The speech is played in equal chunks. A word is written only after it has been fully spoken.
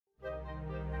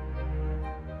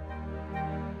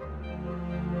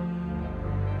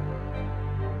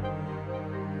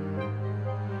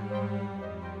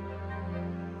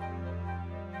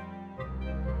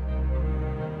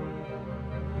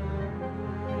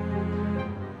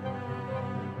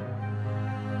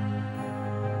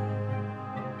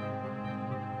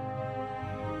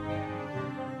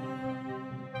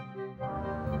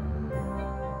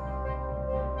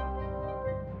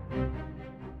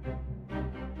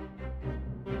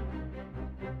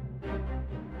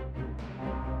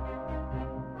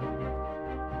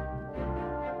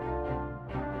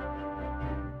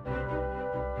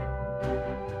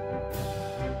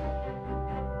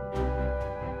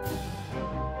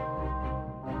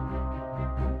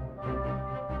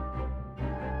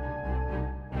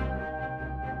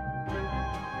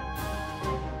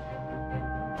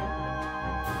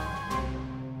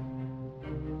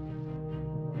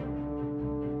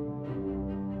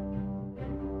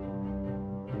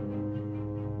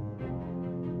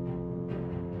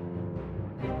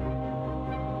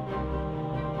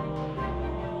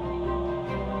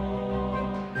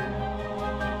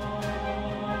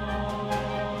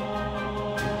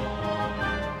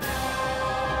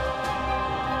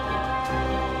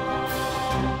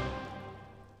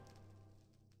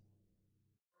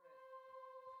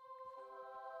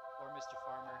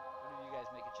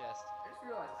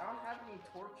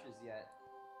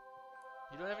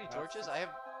You don't have any torches? I have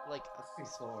like That's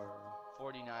before.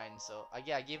 49, so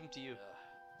yeah, I gave them to you. Ugh.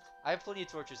 I have plenty of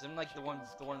torches. I'm like the one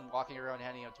Chickens walking around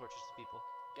handing out torches to people.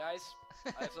 Guys,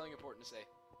 I have something important to say.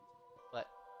 What?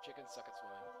 Chickens suck at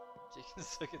swimming. Chickens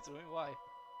suck at swimming? Why?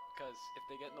 Because if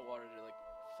they get in the water, they like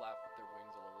flap their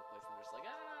wings all over the place, and they're just like,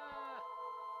 ah!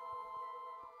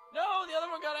 No, the other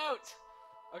one got out.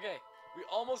 Okay, we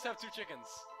almost have 2 chickens.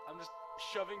 I'm just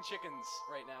shoving chickens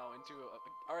right now into.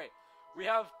 All right, we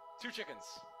have 2 chickens.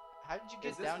 How did you Is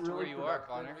get this down to where really you are, productive?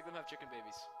 Connor? Make them have chicken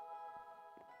babies.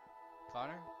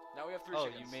 Connor? Now we have 3 Oh,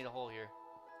 chickens. you made a hole here.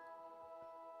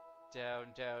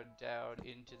 Down, down, down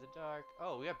into the dark.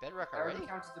 Oh, we have bedrock I already already?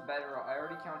 counted the bedrock. I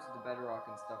already counted the bedrock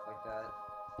and stuff like that.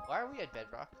 Why are we at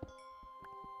bedrock?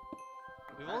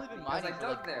 We've only been Because mining I for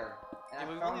dug like... there. Yeah, And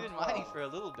I we've found only been mining 12. for a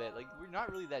little bit. Like, we're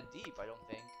not really that deep, I don't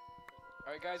think.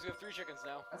 All right, guys, we have 3 chickens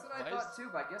now. That's what I Why thought is- too,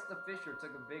 but I guess the fisher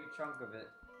took a big chunk of it.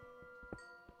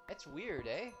 That's weird,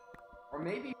 eh? Or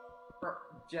maybe we're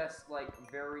just like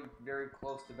very, very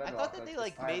close to I bedrock. thought that they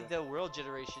like beside made it. the world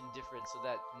generation different so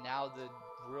that now the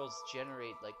worlds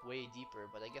generate like way deeper,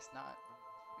 but I guess not.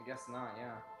 I guess not.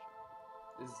 Yeah.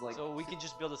 This is like. So we can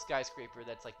just build a skyscraper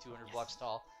that's like 200 blocks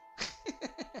tall.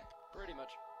 Pretty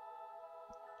much.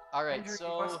 All right, Andrew,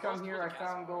 so you must come Let's here. build I a castle.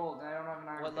 found gold, and I don't have an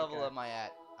iron what level pickaxe. am I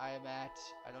at? I am at,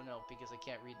 I don't know, because I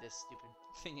can't read this stupid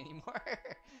thing anymore.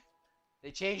 They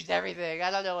changed everything.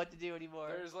 I don't know what to do anymore.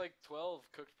 There's like 12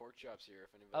 cooked pork chops here if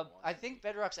anybody wants. I think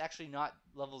Bedrock's actually not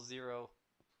level 0.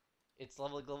 It's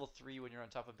level 3 when you're on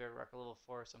top of Bedrock, or level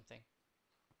 4 or something.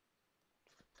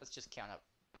 Let's just count up.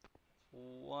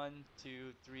 1, 2,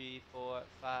 3, 4,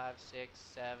 5, 6,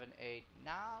 7, 8,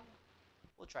 9.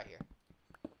 We'll try here.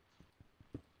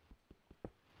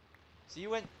 So you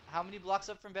went how many blocks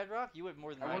up from Bedrock? You went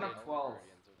more than I I went did. up 12.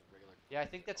 Yeah, I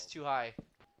think that's too high.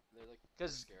 They're like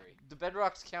Because scary. the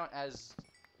Bedrocks count as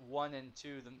 1 and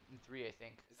 2 and 3, I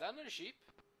think. Is that not a sheep?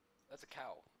 That's a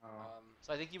cow. Oh.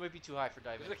 So I think you might be too high for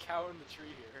diving. There's a cow in the tree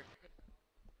here.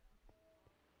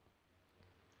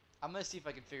 I'm gonna see if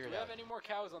I can figure Do it we out. have any more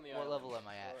cows on the What island? level am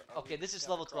I Or at? are Okay, we this is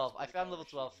down level to 12. I crossbreed found cow level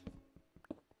sheep? 12.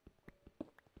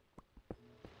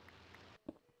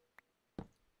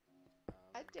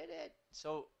 I did it!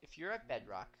 So, if you're at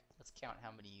Bedrock, let's count how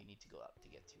many you need to go up to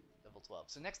get to level 12.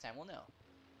 So next time we'll know.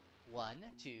 1,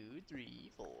 2,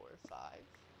 3, 4, 5.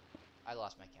 I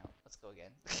lost my count. Let's go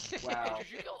again. Wow.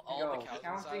 Did you kill all Yo, the cows on this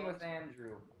counting island? with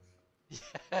Andrew.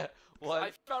 Yeah. One,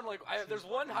 I found like there's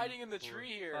one three, hiding in the 4, tree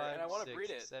here, 5, and I want to 6, breed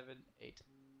it. 7, 8.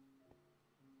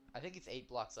 I think it's 8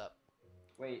 blocks up.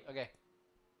 Wait, Okay.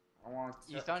 I want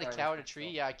to. You found a try cow in a this tree?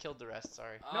 myself. Yeah, I killed the rest,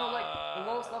 sorry. No, like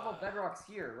the lowest level bedrock's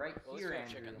here, right Well, here, let's get a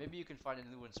Andrew. chicken. Maybe you can find a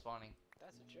new one spawning.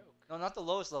 That's a joke. No, not the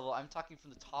lowest level. I'm talking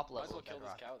from the top Might as level well of kill this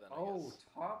Bedrock. cow then. I Oh, guess.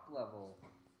 top level.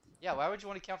 Yeah, why would you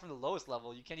want to count from the lowest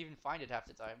level? You can't even find it half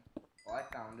the time. Well, I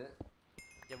found it.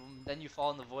 Yeah, well, then you fall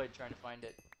in the void trying to find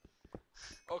it.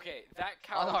 Okay, that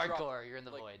cow On dropped hardcore, you're in the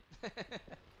like- void.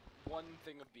 one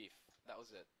thing of beef. That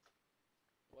was it.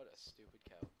 What a stupid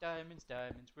cow. Diamonds,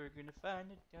 diamonds, we're gonna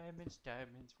find it. Diamonds,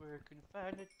 diamonds, we're gonna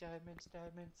find it. Diamonds,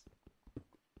 diamonds.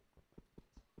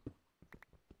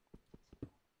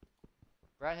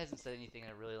 Brian hasn't said anything in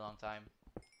a really long time.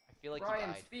 I feel like Brian,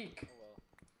 he died. speak. Oh well.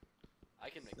 I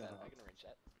can make that. I can arrange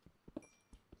that.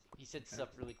 He said stuff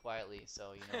really quietly,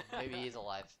 so, you know, maybe he's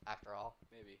alive after all.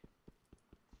 Maybe.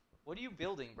 What are you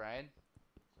building, Brian?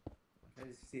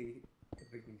 Let's see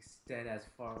if we can extend as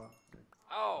far up.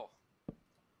 Oh! I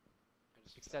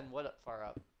just Extend what up, far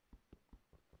up?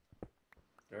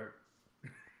 Dirt.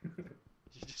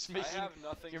 You're just I making. have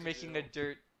nothing You're to making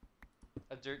do.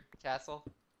 a dirt castle.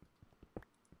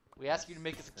 We ask you to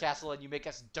make us a castle, and you make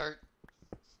us dirt.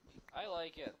 I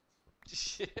like it.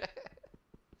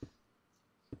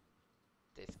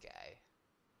 This guy.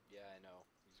 Yeah, I know.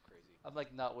 He's crazy. I'm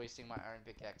like not wasting my iron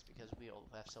pickaxe because we all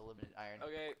have so limited iron.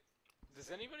 Okay. Does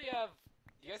anybody have?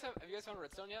 Have you guys found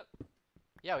redstone yet?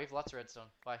 Yeah, we have lots of redstone.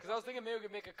 Why? Because I was thinking maybe we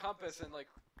could make a compass and like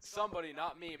somebody,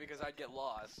 not me, because I'd get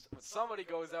lost, but somebody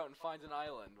goes out and finds an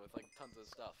island with like tons of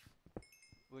stuff.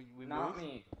 We Not move?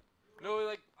 me. No,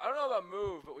 like I don't know about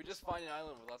move, but we just find an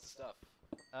island with lots of stuff.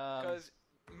 Because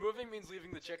moving means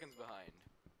leaving the chickens behind.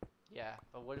 Yeah,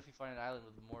 but what if we find an island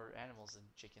with more animals than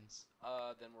chickens?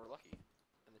 Then we're lucky,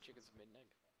 and the chickens have made an egg.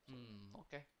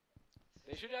 Okay.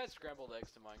 They should add scrambled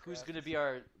eggs to Minecraft. Who's gonna be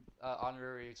our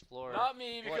honorary explorer? Not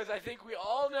me, because I think we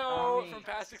all know from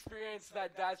past experience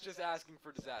that that's just asking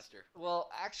for disaster. Well,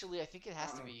 actually, I think it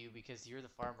has Not to be me. you because you're the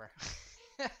farmer.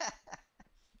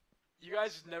 You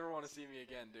guys just never want to see me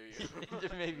again, do you?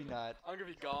 Maybe not. I'm gonna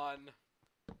be gone.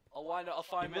 I'll You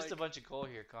find missed like, a bunch of coal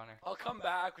here, Connor. I'll come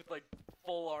back with like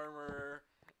full armor.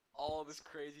 all this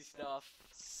crazy stuff.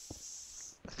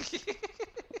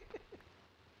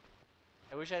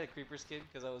 I wish I had a creeper skin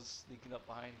because I was sneaking up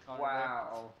behind Connor.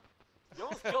 Wow. You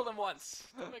almost killed him once.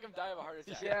 Don't make him die of a heart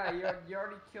attack. Yeah, you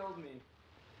already killed me.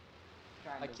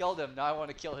 Kind I of. killed him. Now I want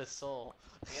to kill his soul.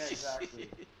 Yeah, exactly.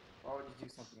 Why would you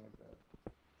do something like that?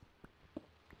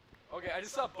 Okay, I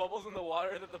just saw bubbles in the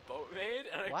water that the boat made,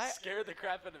 and it Why- scared the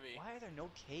crap out of me. Why are there no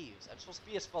caves? I'm supposed to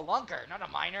be a spelunker, not a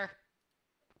miner.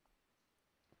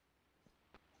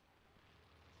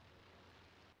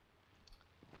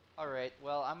 Alright,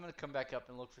 well, I'm gonna come back up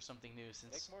and look for something new Make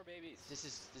since more babies. this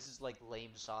is like lame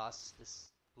sauce. This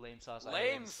lame sauce Lame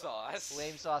island. sauce.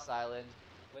 Lame sauce island.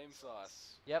 Lame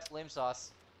sauce. Yep, lame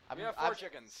sauce. We have 4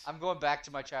 chickens. I'm going back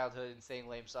to my childhood and saying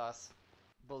lame sauce.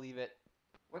 Believe it.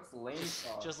 What's lame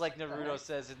sauce? Just like What the Naruto heck?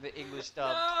 says in the English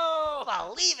dub. No!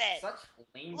 Believe it! Such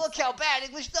lame. Look how bad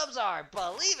English dubs are!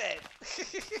 Believe it!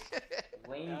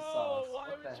 Lame No, sauce. why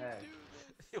What the would heck? you do this?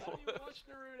 I don't even watch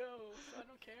Naruto, so I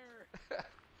don't care.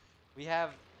 We have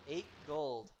 8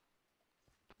 gold.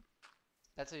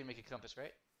 That's how you make a compass,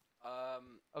 right?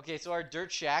 Okay, so our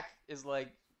dirt shack is like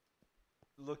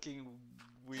looking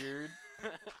weird.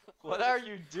 What are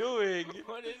you doing?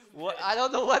 What is What? this? I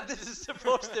don't know what this is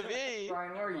supposed to be.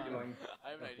 Brian, what are you doing? I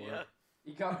have an Go for idea. it.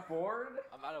 You got bored?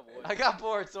 I'm out of wood. I got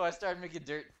bored, so I started making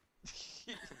dirt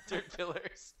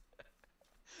pillars.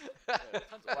 Yeah,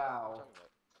 tons of wood. Wow. Tons of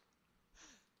wood.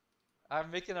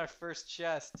 I'm making our first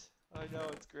chest. I know,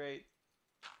 it's great.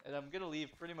 And I'm gonna leave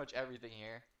pretty much everything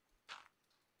here.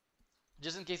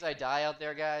 Just in case I die out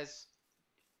there, guys.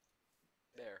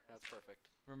 There, that's perfect.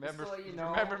 Remember, let you know-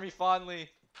 remember me fondly.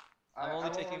 I'm only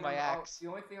won't taking my remember- axe. The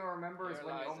only thing I remember is Here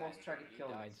when you lies almost Andy. tried to He kill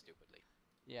me. died stupidly.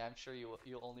 Yeah, I'm sure you'll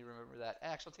only remember that.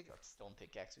 Actually, I'll take a stone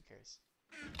pickaxe. Who cares?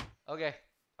 Okay.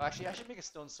 Actually, I should make a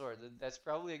stone sword. That's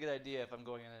probably a good idea if I'm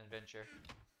going on an adventure.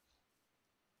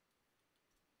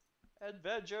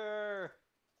 Adventure!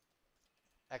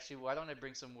 Actually, why don't I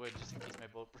bring some wood just in case my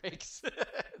boat breaks?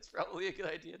 It's probably a good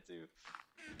idea too.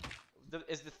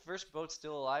 Is the first boat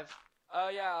still alive?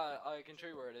 Yeah, I can show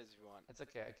you where it is if you want. It's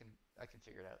okay. I can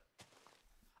figure it out.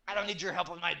 I don't need your help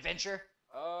on my adventure.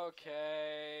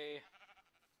 Okay.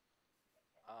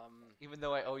 Even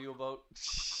though I owe you a boat.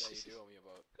 Yeah, you do owe me a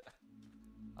boat.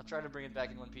 I'll try to bring it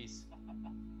back in one piece.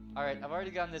 Alright, I've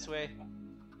already gone this way.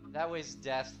 That way's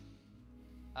death.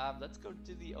 Let's go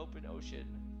to the open ocean.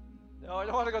 No, I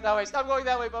don't want to go that way. Stop going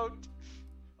that way, boat.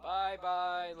 Bye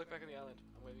bye. Look back on the island.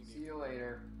 I'm waving to See you. you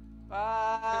later.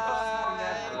 Bye.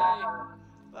 Bye.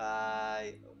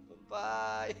 Bye.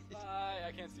 Bye. Bye.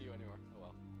 I can't see you anymore. Oh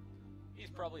well. He's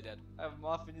probably dead. I'm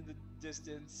off into the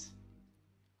distance.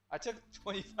 I took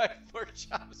 25 pork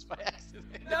chops by accident.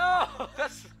 No,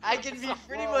 that's. I can be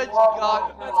pretty Whoa, much whoa,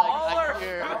 gone for That's like all our a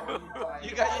year. food.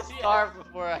 You guys Yeah. starve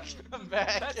before I come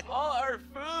back. That's all our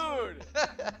food.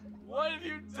 What have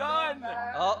you done?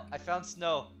 Oh, I found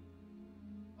snow.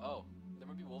 Oh, there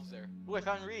might be wolves there. Ooh, I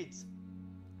found reeds.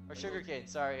 Or sugarcane,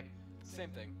 sorry. Same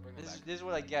thing. Bring them back. This is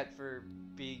what I get for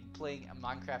playing a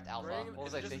Minecraft Alpha. What was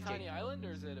is I it just thinking? a tiny island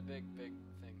or is it a big thing?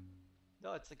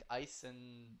 No, it's like ice and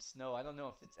snow. I don't know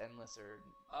if it's endless or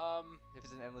if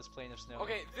it's an endless plane of snow.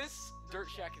 Okay, this dirt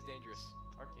shack is dangerous.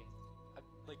 Parking. I've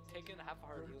like taken half a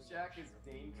heart. Dirt Shack is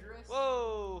dangerous?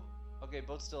 Whoa! Okay,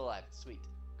 boat's still alive. Sweet.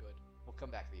 Good. We'll come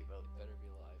back for you, boat. Better be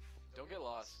alive. Don't get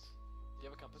lost. Do you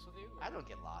have a compass with you? I don't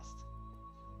get lost.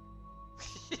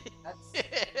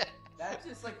 That's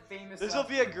just like famous. This will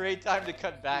be a great time to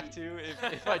cut back to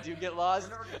if I do get lost.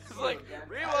 It's like,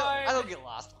 rewind. I don't get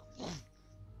lost.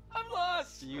 I'm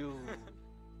lost. You.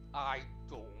 I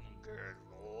don't get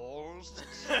lost.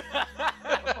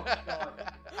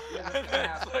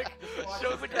 It's like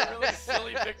shows like a really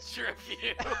silly picture of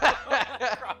you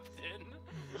cropped in.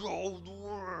 Don't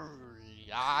worry,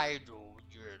 I don't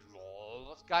get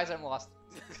lost. Guys, I'm lost.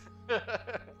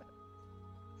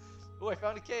 Oh, I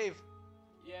found a cave.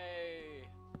 Yay!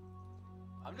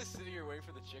 I'm just sitting here waiting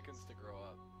for the chickens to grow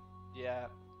up. Yeah,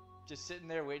 just sitting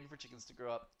there waiting for chickens to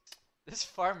grow up. This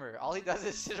farmer, all he does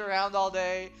is sit around all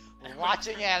day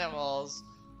watching animals.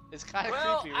 It's kind of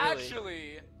creepy, really.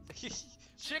 Actually,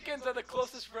 chickens are the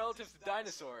closest relatives to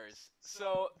dinosaurs.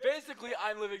 So basically,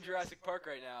 I'm living Jurassic Park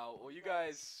right now. Well, you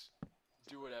guys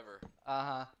do whatever.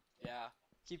 Uh-huh. Yeah,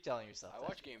 Keep telling yourself I that.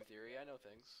 watch game theory. I know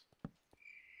things.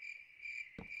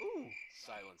 Ooh,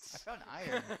 Silence. I found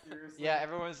iron. Seriously? Yeah,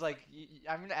 everyone's like,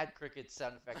 I'm gonna add cricket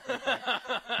sound effect. Right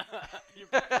You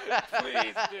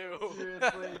please do.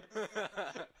 Seriously?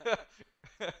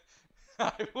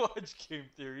 I watch game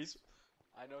theories.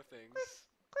 I know things.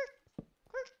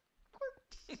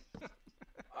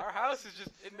 Our house is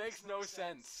just, it makes no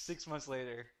sense. 6 months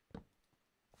later.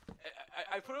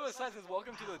 I put it with signs as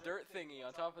welcome to the dirt thingy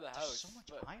on top of the There's house. so much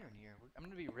but iron here. I'm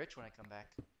gonna be rich when I come back.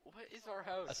 what is our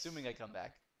house? Assuming I come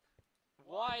back.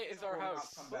 Why is our Will not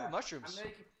house? come Ooh, back. mushrooms.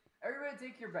 Everybody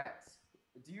take your bets.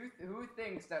 Who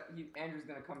thinks that Andrew's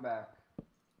gonna come back?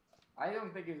 I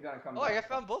don't think he's gonna come Oh, back. I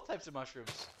found both types of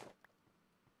mushrooms.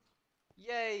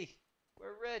 Yay!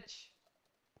 We're rich.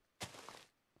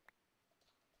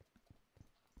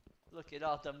 Look at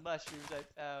all the mushrooms I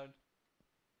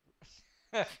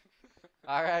found.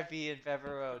 R.I.P. and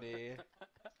pepperoni.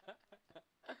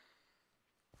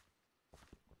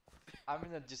 I'm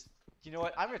gonna just, you know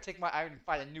what? I'm gonna take my iron and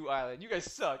find a new island. You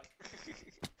guys suck.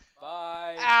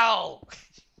 Bye. Ow!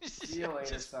 See you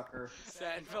later, Just sucker.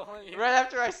 Sandville in here. right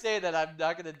after I say that I'm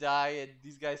not gonna die and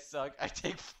these guys suck, I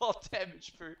take fall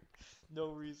damage for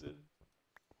no reason.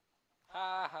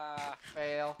 Ha ha.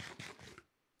 Fail.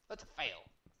 That's a fail.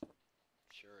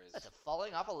 Sure is. That's a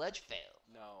falling off a ledge fail.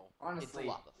 No. Honestly,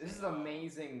 lava this is fail.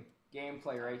 amazing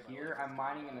gameplay right here. I'm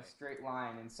mining in a straight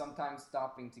line and sometimes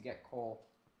stopping to get coal.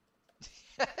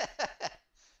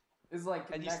 It's like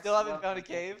And you next still haven't level found a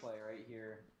cave? gameplay right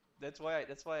here. That's why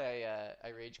I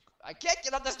rage. I can't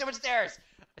get up the stupid stairs.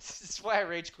 That's why I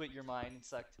rage quit your mine. It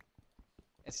sucked.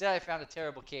 Instead, I found a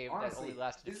terrible cave that Honestly, only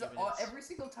lasted a this few is minutes. every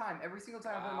single time I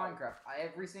play Wow. Minecraft.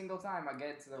 Every single time I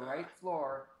get to the right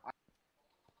floor,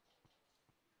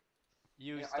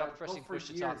 You Yeah, I stopped go pressing for push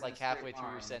to years talk in like a straight halfway through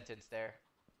your line. sentence there.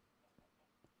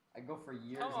 I go for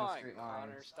years Come in a on, straight line.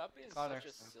 Connor. Stop being Connor.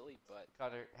 such a silly butt.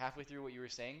 Connor, halfway through what you were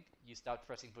saying, you stopped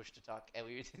pressing push to talk, and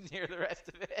we didn't hear the rest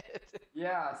of it.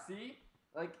 Yeah, see?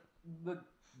 Like, the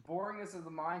boringness of the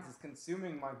mines is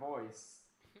consuming my voice.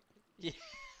 Yeah.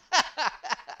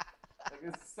 Like,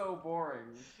 it's so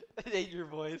boring. I hate your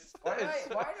voice. Why did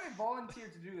I volunteer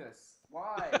to do this?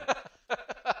 Why?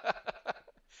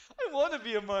 I want to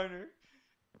be a miner.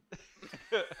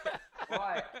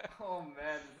 Why? Oh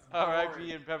man, it's R.I.P.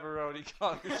 boring. and pepperoni,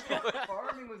 Connor's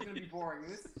Farming was gonna be boring.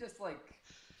 This is just like,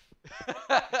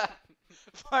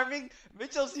 Farming,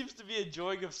 Mitchell seems to be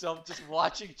enjoying himself just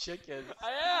watching chickens.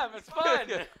 I am. It's fun.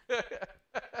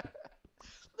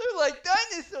 They're like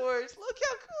dinosaurs. Look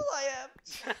how cool I am.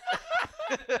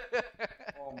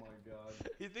 oh my god.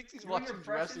 He thinks he's You and watching your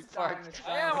Jurassic precious Park. dinosaurs.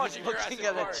 I am watching looking Jurassic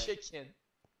at Park. a chicken.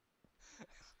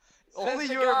 Says Only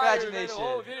the your guy who made imagination. The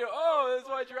whole video. Oh, that's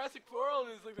why Jurassic World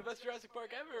is like the best Jurassic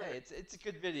Park ever. Hey, it's a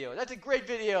good video. That's a great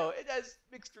video. It has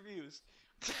mixed reviews.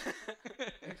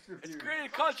 Extra It's views.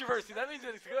 created controversy. That means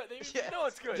it's good. That means Yeah, you know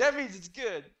it's good. That means it's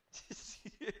good.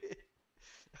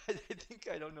 I think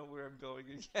I don't know where I'm going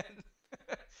again.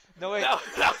 No wait. That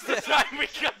was the time we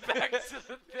got back to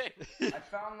the thing. I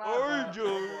found lava. Orange,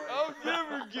 Oh, boy. I'll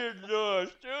never get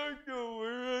lost. I know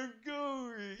where I'm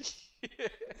going.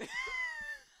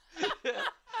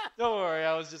 Don't worry,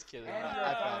 I was just kidding. Andrew,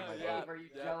 I I found found my a yeah. boat. cave. Are you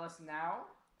Yeah. jealous now?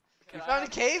 You Can I found a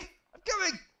have- cave? I'm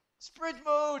coming! Sprint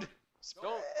mode!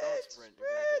 Don't sprint. You're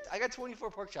gonna Sprint! I got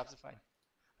 24 pork chops, I'm fine.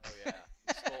 Oh yeah.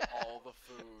 You stole all the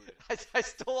food. I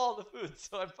stole all the food,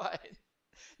 so I'm fine.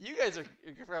 You guys are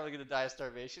you're probably gonna die of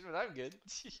starvation, but I'm good.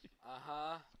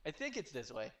 Uh-huh. I think it's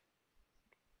this way.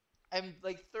 I'm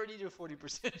like 30 to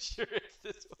 40% sure it's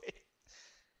this way.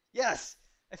 Yes!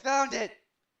 I found it!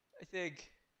 I think.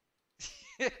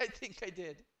 I think I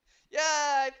did. Yeah!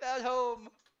 I found home!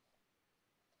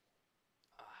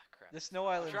 Ah, crap. The snow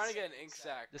I'm island. trying to get an ink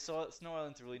sack. The snow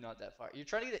island's really not that far. You're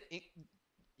trying to get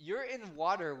You're in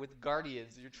water with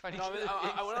guardians. You're trying to No, get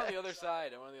I went on the insects. other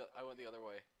side. I went the other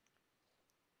way.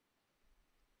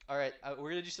 All right, we're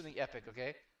gonna do something epic,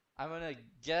 okay? I'm gonna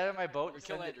get out of my boat and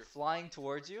Kill send it Andrew. flying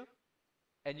towards you,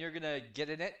 and you're gonna get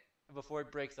in it before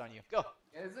it breaks on you. Go!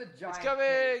 Yeah, this is a giant It's cave.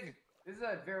 coming! This is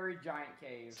a very giant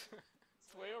cave.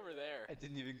 It's way over there. I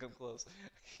didn't even come close.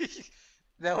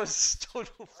 That was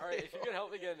total fail. Alright, if you can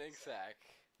help me get an ink sack.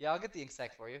 Yeah, I'll get the ink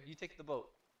sack for you. You take the boat.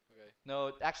 Okay.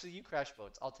 No, actually, you crash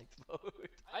boats. I'll take the boat.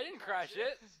 I didn't crash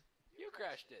it. You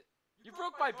crashed it. You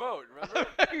broke my boat, remember?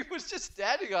 I was just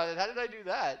standing on it. How did I do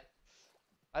that?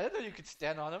 I didn't know you could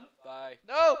stand on them. Bye.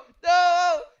 No!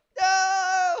 No!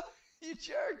 No! You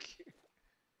jerk!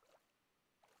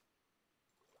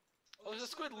 Oh, there's a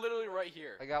squid literally right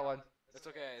here. I got one. That's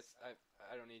okay.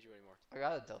 I don't need you anymore. I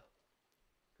got it though.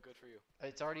 Good for you.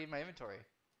 It's already in my inventory.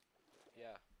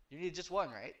 Yeah. You need just one,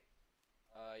 right?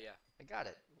 Yeah. I got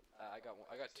it. I got one.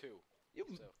 I got two. You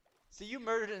So you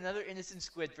murdered another innocent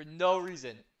squid for no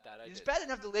reason. that I It's did. bad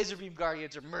enough the laser beam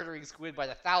guardians are murdering squid by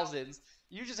the thousands.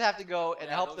 You just have to go and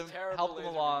Yeah, help those them terrible laser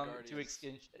beam along guardians.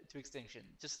 to extinction.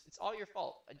 Just it's all your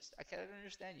fault. I can't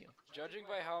understand you. Judging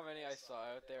by how many I saw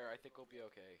out there, I think we'll be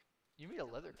okay. You made a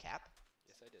leather cap?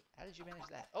 Yes, I did. How did you manage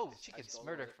that? Oh, I chickens, stole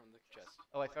murder. it from the chest.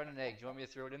 Oh, I found an egg. Do you want me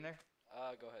to throw it in there?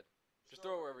 Go ahead. Just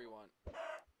throw it wherever you want.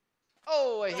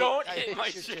 Oh, Don't I hit my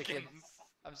your chicken. chickens.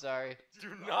 I'm sorry. Do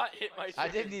not hit my chickens. I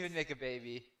didn't even make a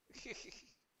baby.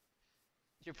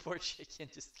 Your poor chicken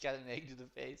just got an egg to the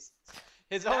face.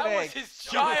 His own That egg. was his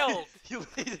child. He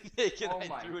laid an egg and Oh I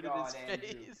my threw it God, in Andrew.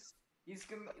 his face.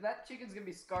 That chicken's gonna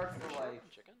be scarred for life.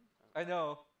 Chicken? I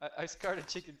know. I scarred a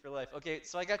chicken for life. Okay,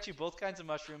 so I got you both kinds of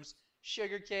mushrooms,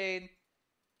 sugar cane,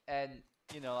 and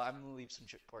I'm gonna leave some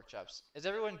pork chops. Is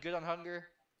everyone good on hunger?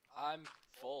 I'm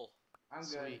full. I'm good.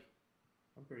 Sweet.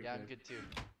 I'm pretty Yeah, good. I'm good too.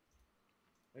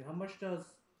 Wait, how much does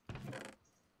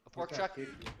A pork that chop, give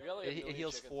you? We got like a it million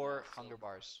heals chickens 4 now, so- hunger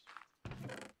bars.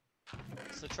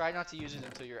 So try not to use it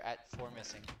until you're at 4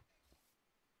 missing.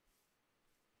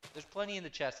 There's plenty in the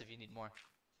chest if you need more.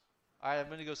 Alright, I'm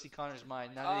gonna go see Connor's mine.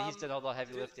 Now that he's done all the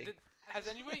heavy lifting. Has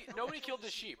anybody? Nobody killed the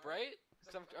sheep, right?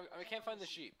 'Cause I can't find the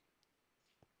sheep.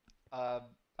 I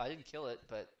didn't kill it,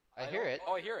 but I hear don't- it.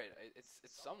 Oh, I hear it. It's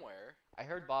somewhere. I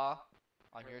heard Ba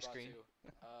on Heard your Bot screen. too.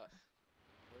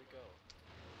 Where'd it go?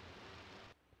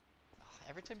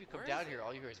 Every time you come Where down is here, it?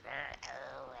 all you hear is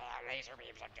laser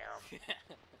beams of doom.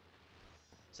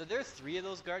 So there are 3 of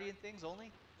those guardian things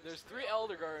only? There's 3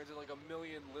 elder guardians and like a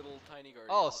million little tiny guardians.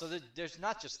 Oh, so there's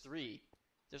not just 3.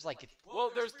 There's like,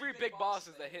 Well, there's 3 big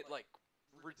bosses that hit like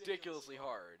ridiculously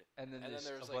hard. and then and then there's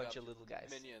there's a like bunch a of little guys.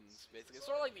 Minions, basically. It's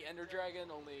sort of like the Ender Dragon,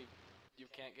 only you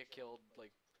can't get killed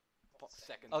like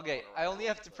seconds. Okay, before I around, only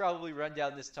have to so- probably run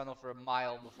down this tunnel for a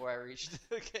mile before I reach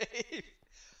the cave.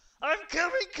 I'm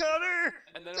coming, Connor!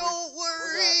 And then Don't edit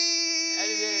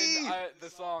in worry! the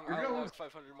song You're "I gonna Walk lose-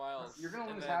 500 Miles." you're gonna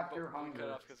and lose then half but your we cut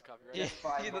hunger. off 'cause of copyright. Yeah. Just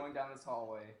by you know- going down this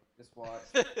hallway. Just watch.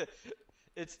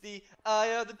 It's the eye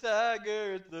of the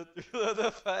tiger, it's the thrill of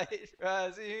the fight,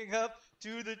 rising up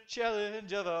to the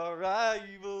challenge of our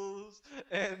rivals,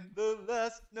 and the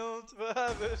last known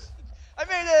survivors. I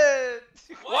made it!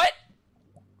 What?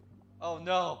 Oh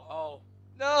no! Oh.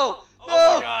 No! Oh No!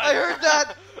 my God. I heard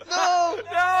that! No!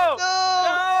 No! No!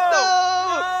 No!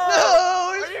 No!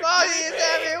 Are His you body kidding is me?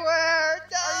 everywhere!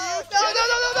 No! Are you No! No!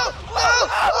 No! No! No! No!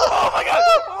 Oh my God!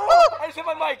 Oh, I just hit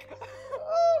my mic.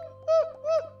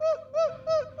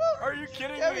 Are you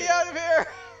kidding Get me? me out of here!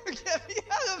 Get me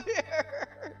out of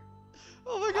here!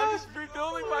 Oh my I'm gosh! just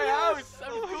rebuilding my Oh house. my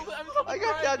I'm gosh. building. I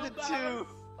got down to 2.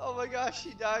 Oh my gosh,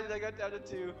 he died and I got down to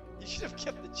 2. You should have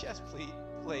kept the chest plate.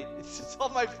 It's all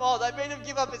my fault. I made him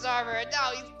give up his armor and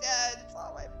now he's dead. It's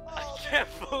all my I fault. can't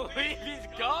believe he's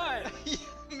gone.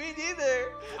 Me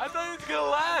neither. I thought he was gonna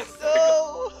last.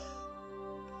 No.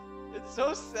 It's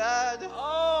so sad.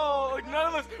 Oh, like none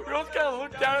of us. We all kind of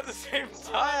looked down at the same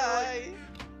time.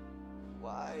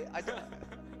 Why? I don't.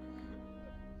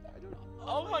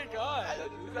 Oh my God. I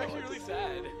don't even It's know actually what really to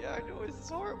sad. do. Yeah, I know. It's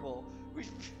horrible. We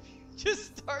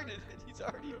just started and he's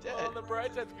already dead. On the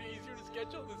bright side, it's gonna be easier to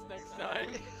schedule this next time.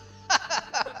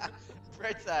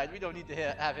 Bright side, we don't need to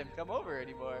have him come over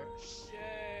anymore.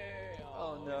 Yay!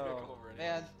 Oh he's gonna no, come over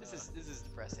man, anyways. this is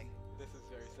depressing. This is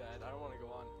very sad. I don't want to go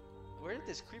on. Where did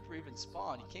this creeper even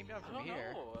spawn? He came down I from don't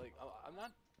here. know. Like, I'm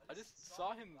not. I just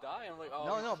saw him die. I'm like, oh.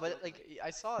 No, he's no, just but dead. like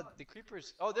I saw the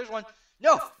creepers. Oh, there's one.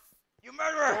 No, you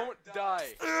murderer! Don't die.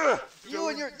 Ugh, you Don't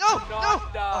and your no, do no.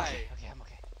 not die. Okay, okay, I'm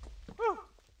okay. Woo,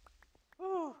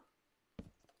 woo.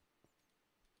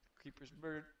 Creepers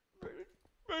murdered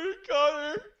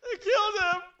Connor. I killed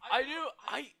him. I knew.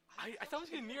 I thought it was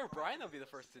gonna be me or Brian that would be the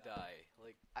first to die.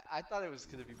 Like, I thought it was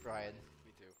gonna be Brian.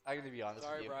 me too. I'm gonna be honest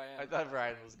Sorry, with you. Brian. I thought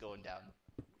Brian was going down.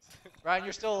 Brian,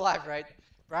 you're still alive, right?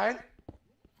 Brian?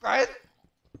 Brian?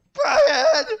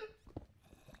 Brian!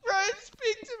 Brian,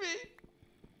 speak to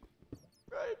me!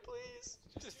 Brian, please.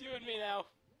 Just you and me now,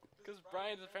 because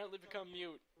Brian's apparently become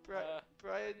mute. Brian,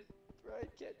 Brian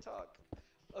can't talk.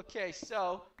 Okay,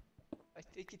 so I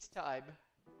think it's time.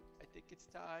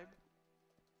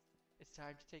 It's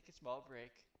time to take a small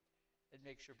break and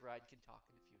make sure Brian can talk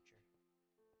in the future.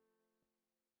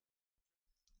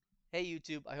 Hey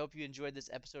YouTube, I hope you enjoyed this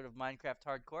episode of Minecraft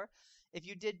Hardcore. If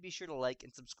you did, be sure to like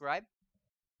and subscribe.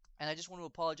 And I just want to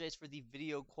apologize for the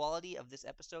video quality of this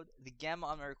episode. The gamma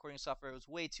on my recording software was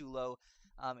way too low.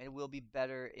 It will be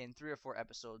better in 3 or 4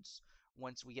 episodes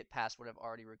once we get past what I've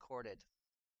already recorded.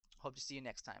 Hope to see you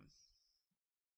next time.